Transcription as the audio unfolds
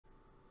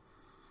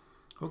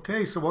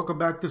Okay, so welcome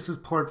back. This is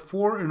part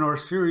 4 in our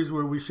series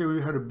where we show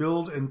you how to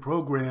build and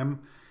program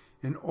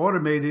an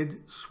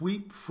automated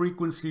sweep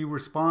frequency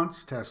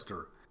response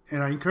tester.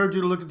 And I encourage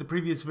you to look at the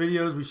previous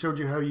videos. We showed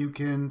you how you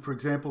can, for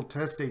example,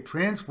 test a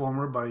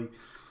transformer by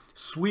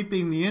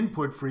sweeping the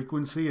input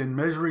frequency and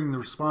measuring the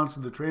response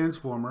of the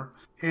transformer.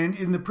 And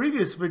in the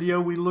previous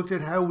video, we looked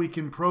at how we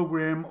can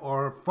program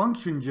our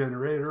function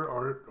generator,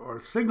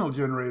 our signal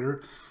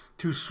generator,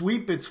 to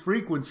sweep its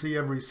frequency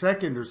every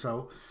second or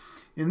so.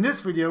 In this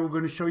video, we're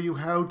going to show you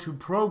how to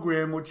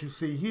program what you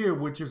see here,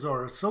 which is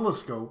our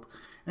oscilloscope.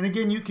 And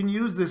again, you can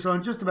use this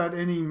on just about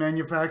any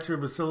manufacturer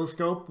of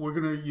oscilloscope. We're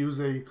going to use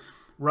a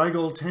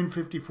Rigol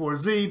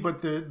 1054Z,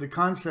 but the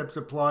concepts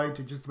apply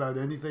to just about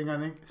anything, I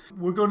think.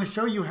 We're going to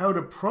show you how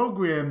to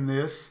program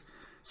this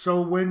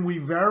so when we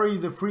vary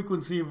the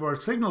frequency of our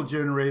signal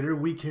generator,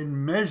 we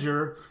can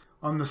measure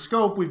on the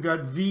scope. We've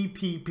got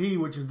VPP,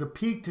 which is the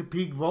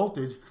peak-to-peak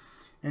voltage.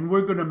 And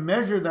we're going to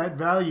measure that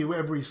value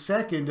every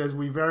second as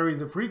we vary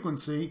the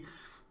frequency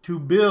to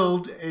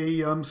build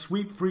a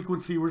sweep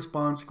frequency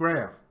response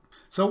graph.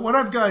 So what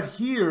I've got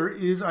here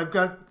is I've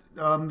got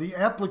the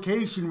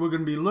application we're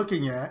going to be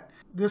looking at.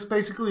 This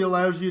basically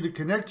allows you to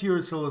connect to your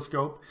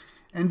oscilloscope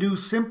and do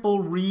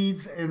simple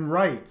reads and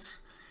writes.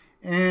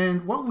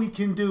 And what we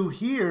can do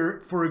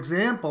here, for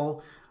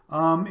example,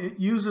 it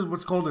uses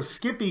what's called a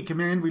Skippy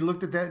command. We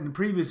looked at that in the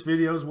previous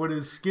videos. What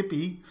is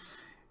Skippy?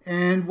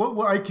 And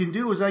what I can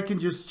do is I can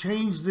just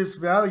change this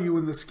value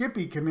in the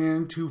Skippy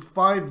command to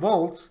 5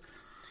 volts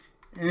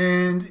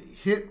and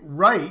hit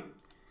write,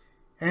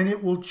 and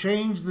it will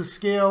change the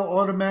scale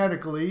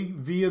automatically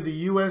via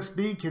the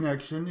USB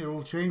connection. It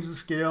will change the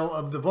scale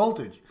of the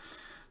voltage.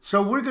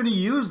 So we're going to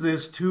use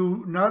this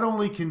to not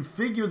only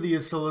configure the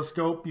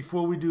oscilloscope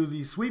before we do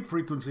the sweep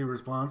frequency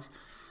response,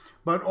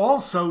 but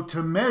also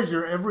to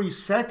measure every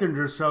second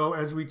or so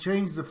as we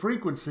change the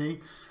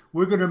frequency.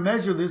 We're going to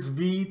measure this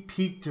V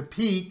peak to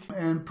peak,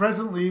 and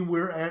presently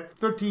we're at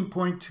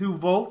 13.2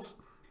 volts.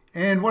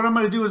 And what I'm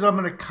going to do is I'm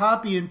going to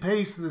copy and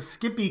paste the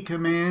Skippy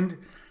command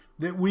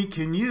that we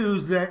can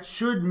use that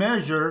should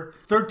measure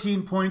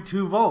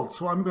 13.2 volts.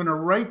 So I'm going to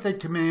write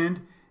that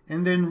command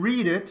and then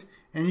read it,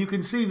 and you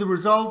can see the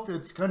result.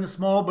 It's kind of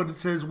small, but it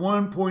says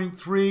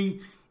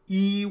 1.3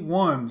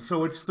 E1,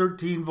 so it's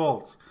 13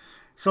 volts.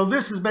 So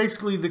this is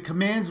basically the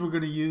commands we're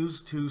going to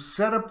use to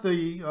set up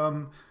the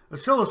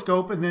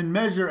oscilloscope and then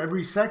measure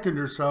every second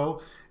or so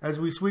as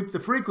we sweep the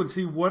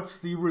frequency what's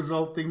the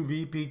resulting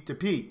V peak to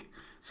peak.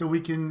 So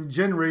we can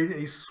generate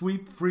a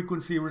sweep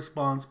frequency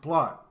response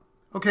plot.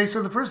 Okay,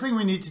 so the first thing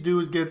we need to do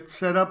is get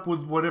set up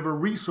with whatever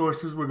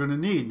resources we're going to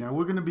need. Now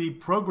we're going to be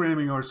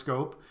programming our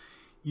scope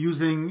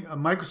using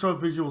Microsoft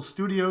Visual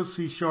Studio,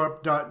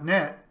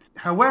 C#.net.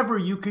 However,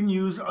 you can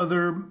use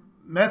other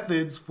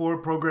methods for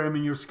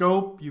programming your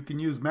scope. You can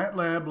use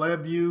MATLAB,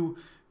 LabVIEW,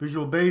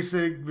 Visual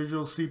Basic,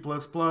 Visual C++,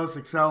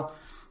 Excel.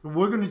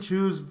 We're going to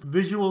choose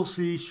Visual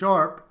C#,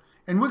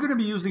 and we're going to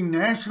be using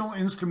National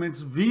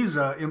Instruments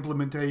Visa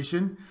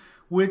implementation,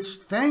 which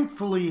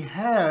thankfully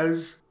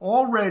has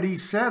already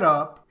set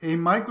up a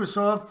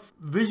Microsoft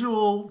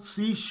Visual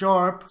C#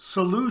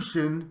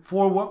 solution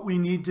for what we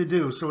need to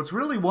do. So it's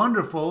really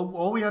wonderful.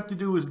 All we have to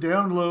do is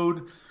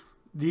download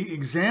the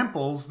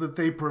examples that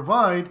they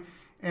provide,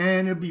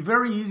 and it'd be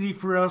very easy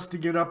for us to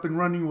get up and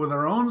running with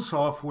our own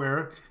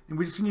software. And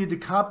we just need to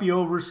copy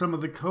over some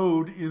of the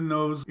code in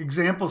those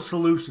example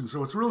solutions.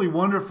 So it's really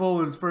wonderful,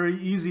 and it's a very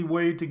easy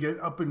way to get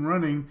up and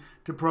running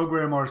to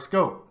program our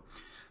scope.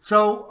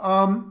 So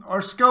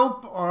our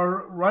scope,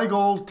 our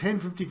Rigol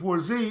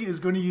 1054Z, is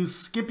going to use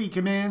Skippy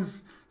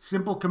commands,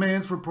 simple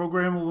commands for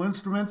programmable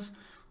instruments.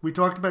 We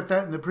talked about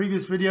that in the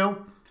previous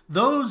video.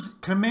 Those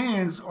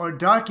commands are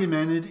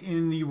documented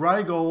in the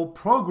Rigol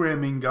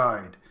programming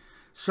guide.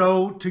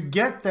 So to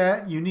get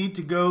that, you need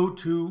to go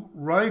to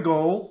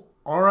Rigol,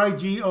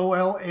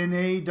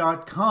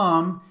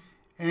 RIGOLNA.com,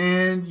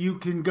 and you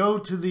can go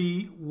to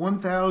the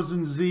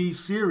 1000Z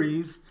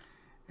series.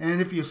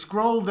 And if you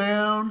scroll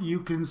down,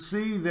 you can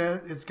see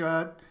that it's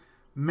got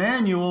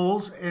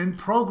manuals and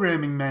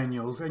programming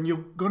manuals. And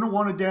you're going to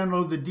want to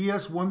download the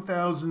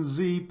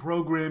DS1000Z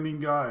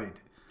programming guide.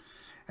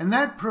 And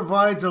that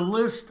provides a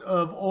list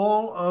of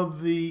all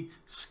of the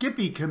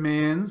Skippy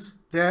commands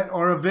that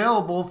are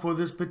available for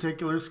this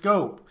particular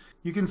scope.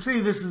 You can see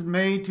this is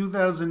May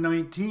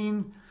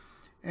 2019,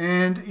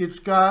 and it's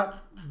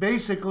got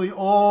basically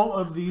all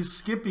of these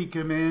Skippy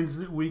commands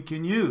that we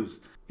can use.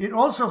 It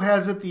also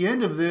has at the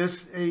end of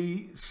this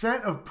a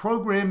set of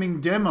programming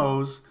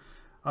demos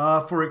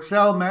for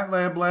Excel,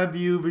 MATLAB,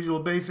 LabVIEW, Visual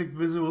Basic,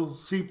 Visual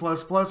C++.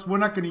 We're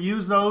not going to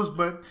use those,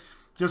 but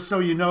just so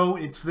you know,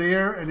 it's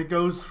there, and it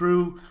goes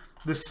through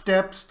the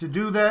steps to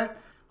do that.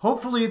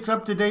 Hopefully it's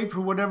up to date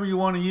for whatever you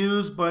want to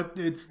use, but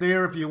it's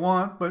there if you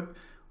want. But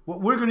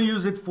what we're going to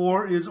use it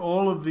for is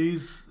all of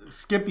these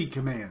Skippy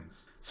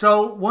commands.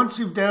 So once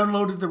you've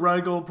downloaded the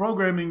Rigol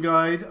programming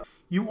guide,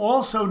 you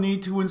also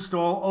need to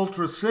install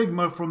Ultra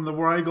Sigma from the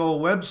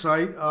Rigol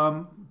website.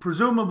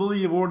 Presumably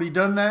you've already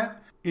done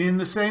that. In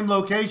the same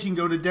location,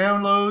 go to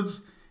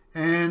Downloads,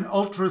 and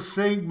Ultra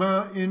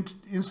Sigma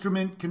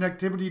instrument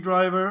connectivity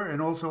driver,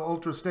 and also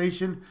Ultra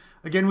Station.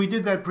 Again, we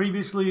did that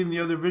previously in the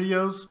other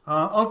videos.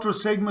 Ultra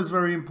Sigma is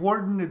very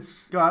important.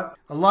 It's got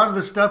a lot of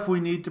the stuff we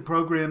need to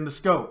program the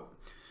scope.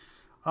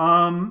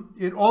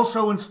 It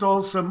also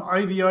installs some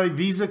IVI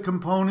Visa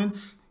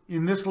components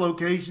in this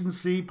location,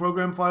 C,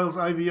 Program Files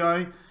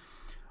IVI.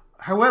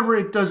 However,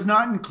 it does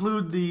not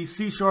include the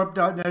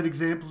C#.NET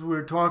examples we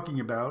were talking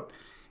about.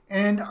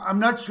 And I'm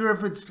not sure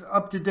if it's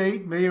up to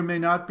date, may or may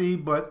not be,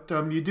 but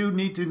you do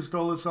need to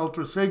install this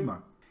Ultra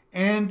Sigma.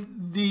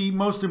 And the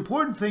most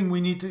important thing we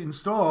need to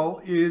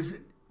install is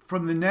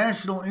from the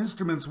National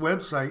Instruments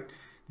website,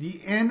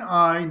 the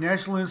NI,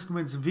 National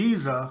Instruments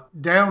Visa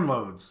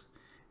downloads.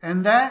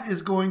 And that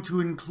is going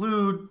to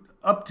include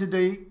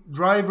up-to-date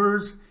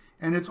drivers,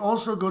 and it's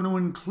also going to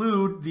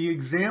include the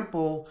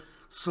example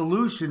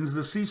solutions,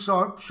 the C#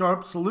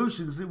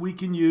 solutions that we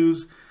can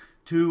use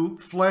to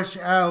flesh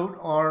out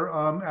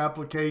our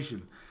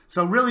application.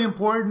 So really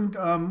important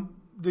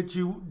that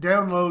you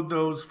download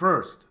those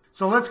first.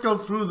 So let's go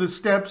through the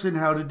steps in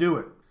how to do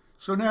it.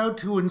 So now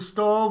to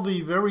install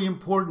the very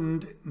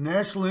important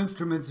National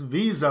Instruments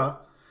Visa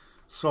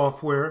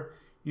software,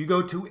 you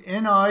go to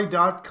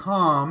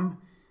ni.com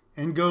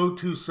and go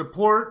to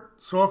Support,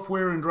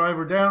 Software and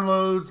Driver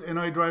Downloads,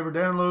 NI Driver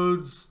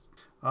Downloads,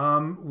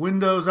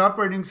 Windows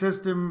Operating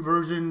System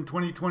version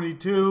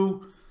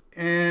 2022.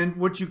 And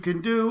what you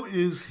can do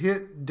is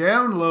hit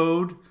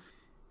download,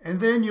 and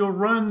then you'll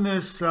run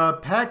this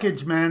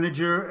package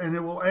manager, and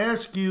it will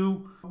ask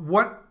you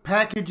what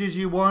packages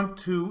you want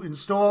to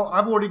install.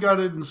 I've already got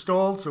it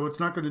installed, so it's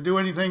not going to do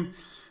anything,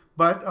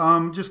 but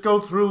just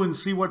go through and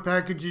see what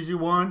packages you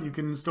want. You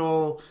can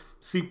install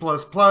C++, you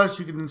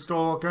can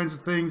install all kinds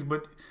of things,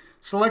 but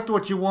select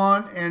what you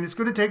want, and it's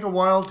going to take a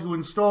while to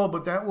install,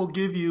 but that will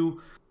give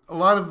you a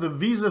lot of the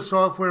Visa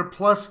software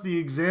plus the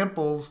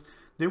examples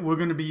that we're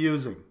going to be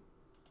using.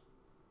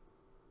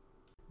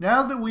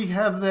 Now that we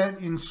have that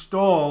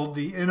installed,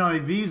 the NI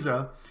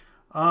Visa,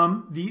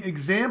 the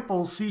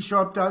example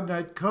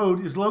C#.NET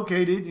code is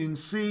located in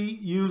C,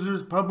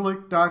 Users,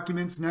 Public,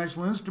 Documents,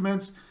 National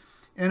Instruments,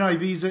 NI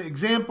Visa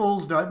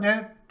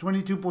Examples.NET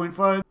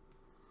 22.5.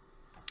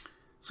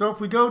 So if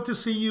we go to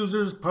C,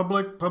 Users,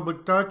 Public,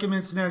 Public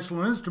Documents,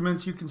 National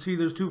Instruments, you can see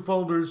there's two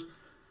folders.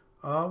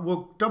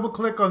 We'll double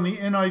click on the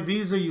NI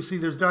Visa. You see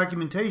there's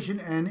documentation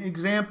and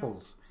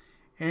examples.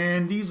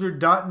 And these are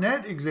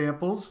 .NET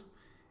examples.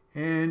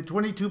 And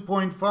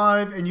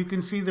 22.5, and you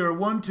can see there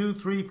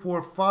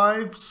are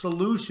 5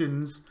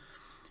 solutions,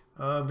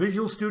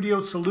 Visual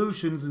Studio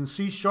solutions in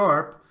C#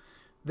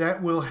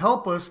 that will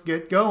help us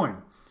get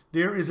going.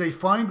 There is a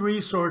Find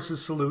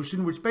Resources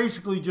solution, which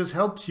basically just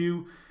helps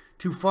you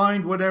to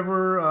find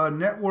whatever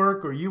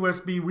network or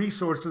USB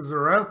resources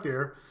are out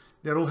there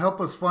that will help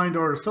us find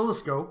our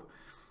oscilloscope.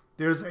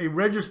 There's a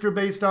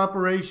register-based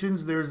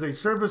operations, there's a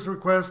service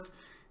request,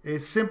 a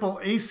simple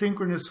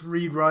asynchronous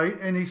read-write,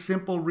 and a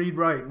simple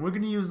read-write. We're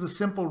going to use the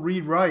simple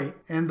read-write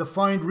and the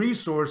find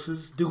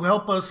resources to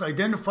help us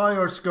identify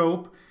our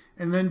scope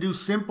and then do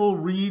simple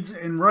reads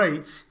and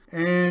writes.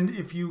 And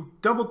if you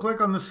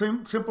double-click on the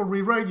simple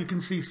read-write, you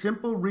can see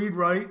simple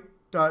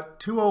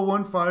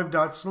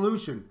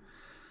read-write.2015.solution.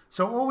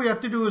 So all we have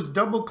to do is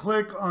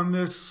double-click on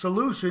this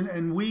solution,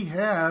 and we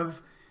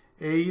have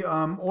a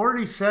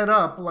already set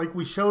up, like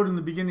we showed in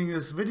the beginning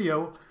of this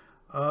video,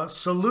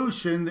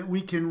 solution that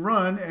we can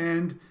run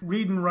and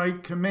read and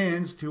write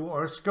commands to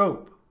our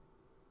scope.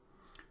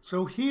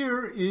 So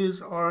here is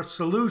our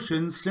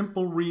solution,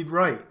 simple read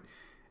write.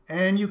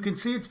 And you can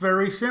see it's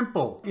very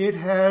simple. It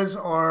has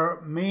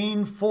our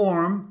main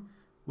form,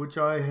 which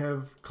I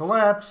have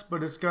collapsed,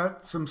 but it's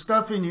got some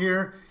stuff in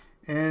here,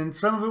 and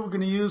some of it we're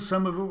going to use,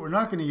 some of it we're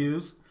not going to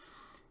use.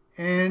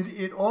 And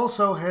it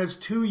also has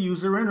two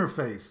user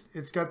interface.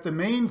 It's got the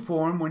main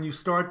form when you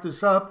start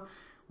this up,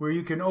 where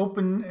you can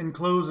open and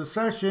close a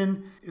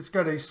session. It's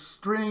got a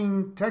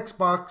string text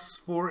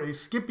box for a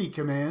Skippy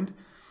command.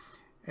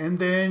 And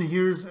then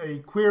here's a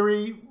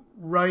query,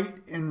 write,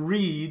 and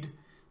read,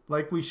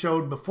 like we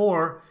showed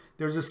before.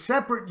 There's a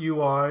separate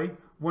UI.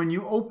 When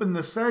you open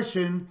the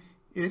session,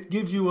 it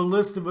gives you a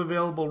list of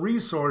available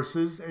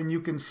resources, and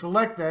you can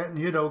select that and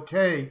hit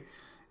OK,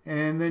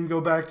 and then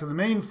go back to the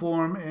main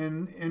form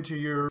and enter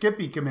your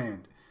Skippy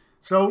command.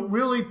 So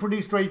really pretty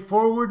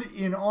straightforward.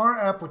 In our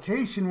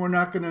application, we're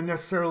not going to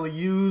necessarily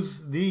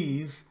use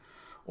these.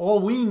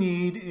 All we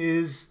need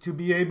is to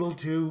be able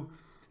to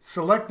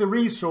select the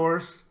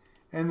resource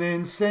and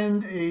then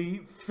send a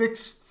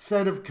fixed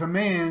set of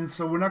commands.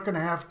 So we're not going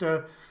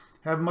to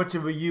have much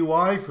of a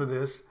UI for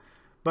this.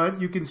 But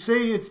you can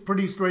see it's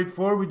pretty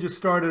straightforward. We just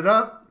start it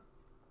up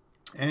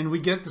and we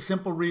get the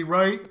simple read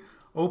write,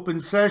 open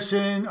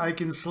session. I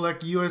can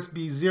select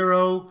USB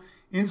 0.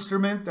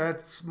 Instrument,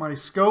 that's my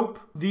scope.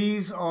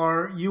 These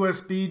are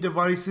USB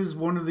devices.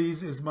 One of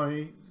these is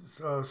my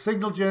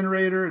signal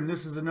generator, and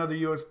this is another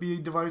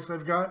USB device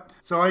I've got.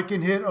 So I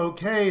can hit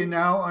OK, and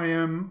now I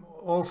am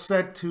all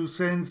set to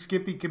send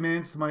Skippy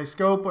commands to my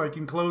scope. I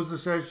can close the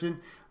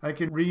session. I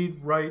can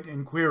read, write,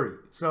 and query.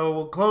 So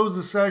we'll close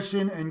the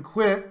session and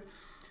quit.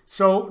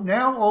 So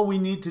now all we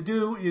need to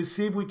do is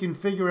see if we can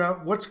figure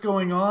out what's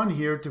going on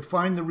here to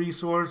find the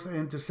resource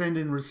and to send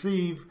and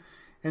receive.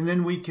 And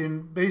then we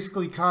can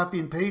basically copy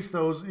and paste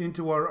those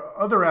into our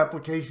other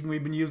application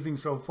we've been using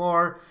so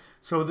far,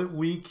 so that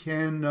we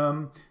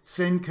can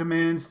send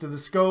commands to the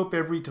scope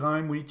every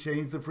time we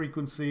change the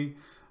frequency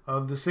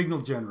of the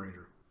signal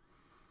generator.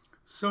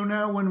 So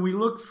now when we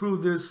look through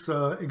this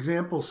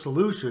example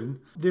solution,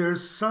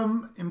 there's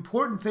some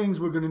important things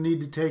we're going to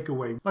need to take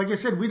away. Like I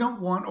said, we don't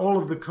want all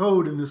of the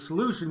code in the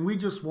solution. We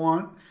just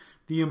want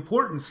the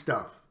important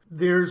stuff.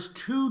 There's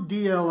two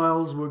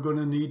DLLs we're going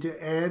to need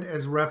to add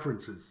as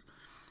references.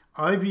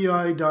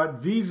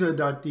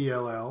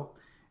 IVI.visa.dll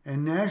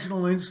and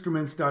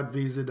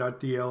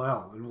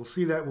nationalinstruments.visa.dll. And we'll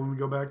see that when we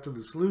go back to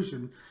the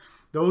solution.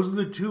 Those are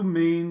the two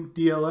main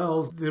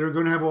DLLs that are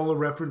going to have all the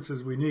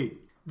references we need.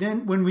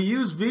 Then when we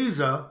use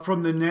Visa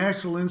from the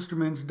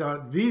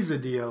nationalinstruments.visa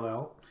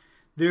DLL,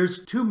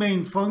 there's two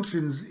main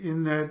functions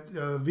in that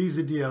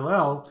Visa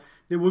DLL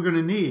that we're going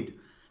to need.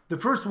 The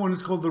first one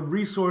is called the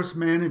Resource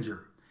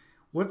Manager.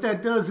 What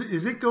that does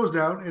is it goes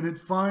out and it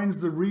finds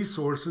the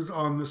resources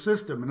on the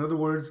system. In other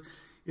words,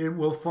 it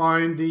will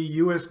find the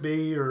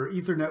USB or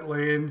Ethernet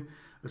LAN,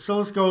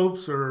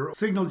 oscilloscopes or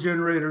signal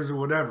generators or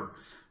whatever.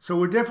 So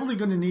we're definitely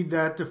going to need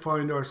that to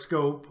find our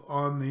scope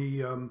on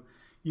the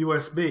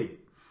USB.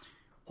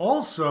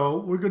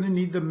 Also, we're going to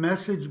need the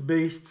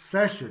message-based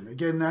session.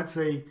 Again, that's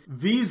a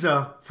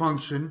Visa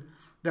function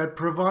that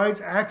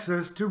provides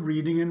access to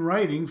reading and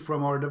writing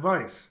from our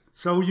device.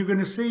 So you're going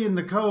to see in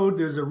the code,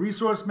 there's a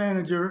resource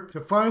manager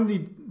to find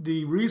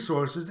the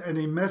resources and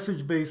a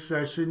message-based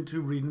session to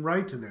read and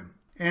write to them.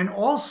 And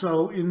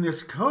also in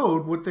this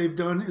code, what they've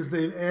done is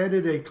they've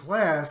added a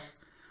class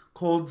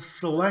called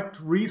Select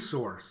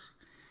Resource.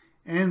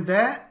 And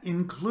that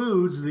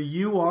includes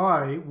the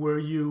UI where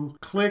you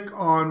click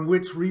on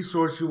which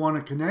resource you want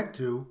to connect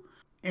to.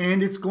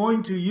 And it's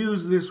going to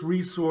use this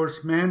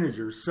resource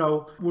manager.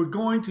 So we're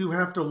going to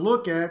have to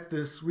look at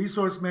this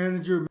resource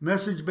manager,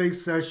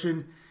 message-based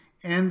session,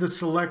 and the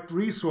select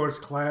resource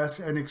class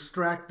and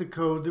extract the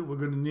code that we're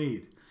going to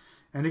need.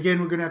 And again,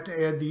 we're going to have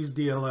to add these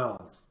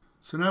DLLs.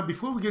 So now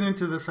before we get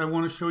into this, I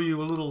want to show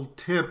you a little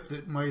tip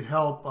that might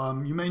help.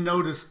 You may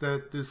notice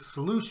that this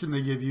solution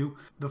they give you,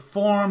 the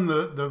form,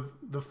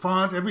 the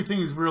font,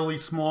 everything is really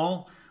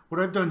small. What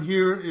I've done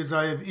here is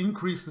I have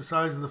increased the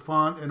size of the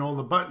font and all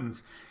the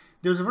buttons.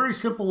 There's a very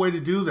simple way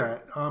to do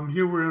that.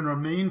 Here we're in our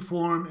main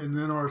form and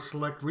then our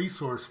select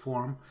resource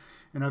form,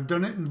 and I've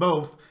done it in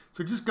both.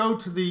 So just go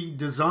to the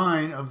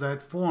design of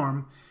that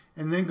form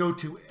and then go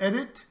to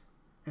edit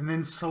and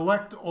then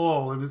select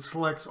all, and it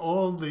selects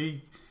all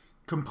the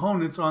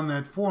components on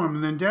that form.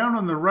 And then down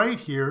on the right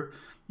here,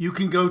 you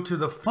can go to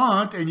the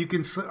font and you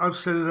can, I've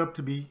set it up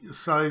to be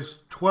size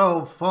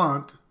 12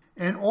 font.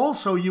 And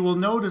also you will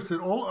notice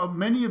that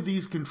many of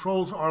these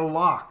controls are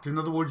locked. In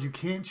other words, you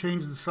can't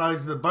change the size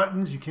of the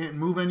buttons, you can't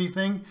move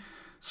anything.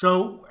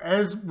 So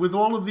as with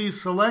all of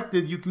these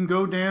selected, you can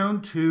go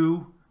down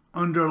to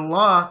under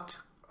locked,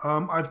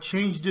 I've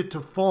changed it to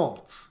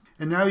false.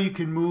 And now you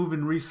can move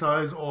and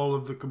resize all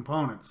of the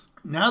components.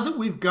 Now that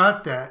we've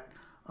got that,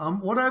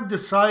 what I've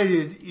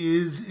decided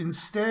is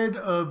instead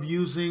of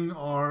using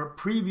our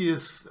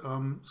previous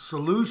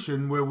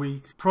solution where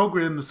we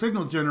program the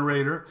signal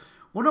generator,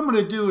 what I'm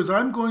going to do is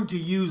I'm going to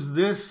use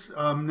this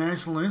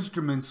National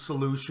Instruments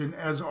solution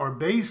as our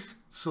base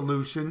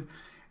solution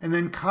and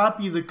then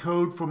copy the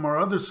code from our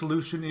other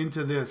solution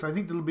into this. I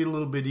think that'll be a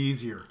little bit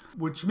easier,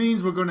 which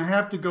means we're going to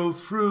have to go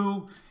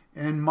through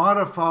and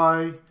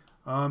modify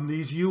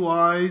these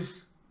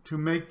UIs to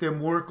make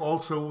them work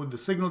also with the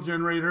signal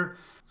generator.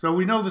 So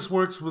we know this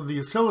works with the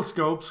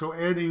oscilloscope, so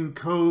adding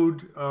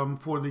code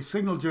for the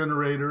signal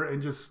generator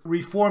and just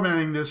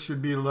reformatting this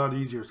should be a lot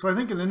easier. So I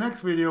think in the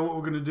next video what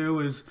we're going to do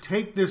is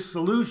take this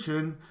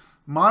solution,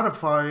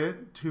 modify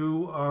it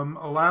to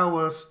allow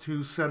us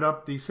to set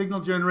up the signal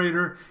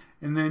generator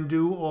and then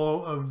do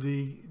all of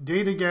the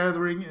data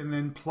gathering and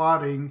then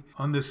plotting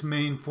on this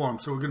main form.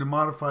 So we're going to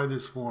modify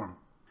this form.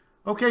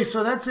 Okay,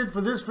 so that's it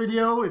for this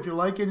video. If you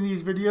like any of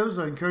these videos,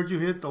 I encourage you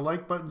to hit the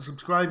like button,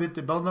 subscribe, hit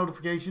the bell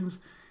notifications,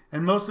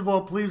 and most of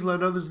all, please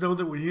let others know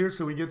that we're here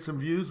so we get some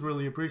views.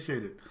 Really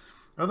appreciate it.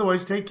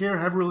 Otherwise, take care.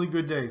 Have a really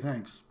good day.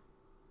 Thanks.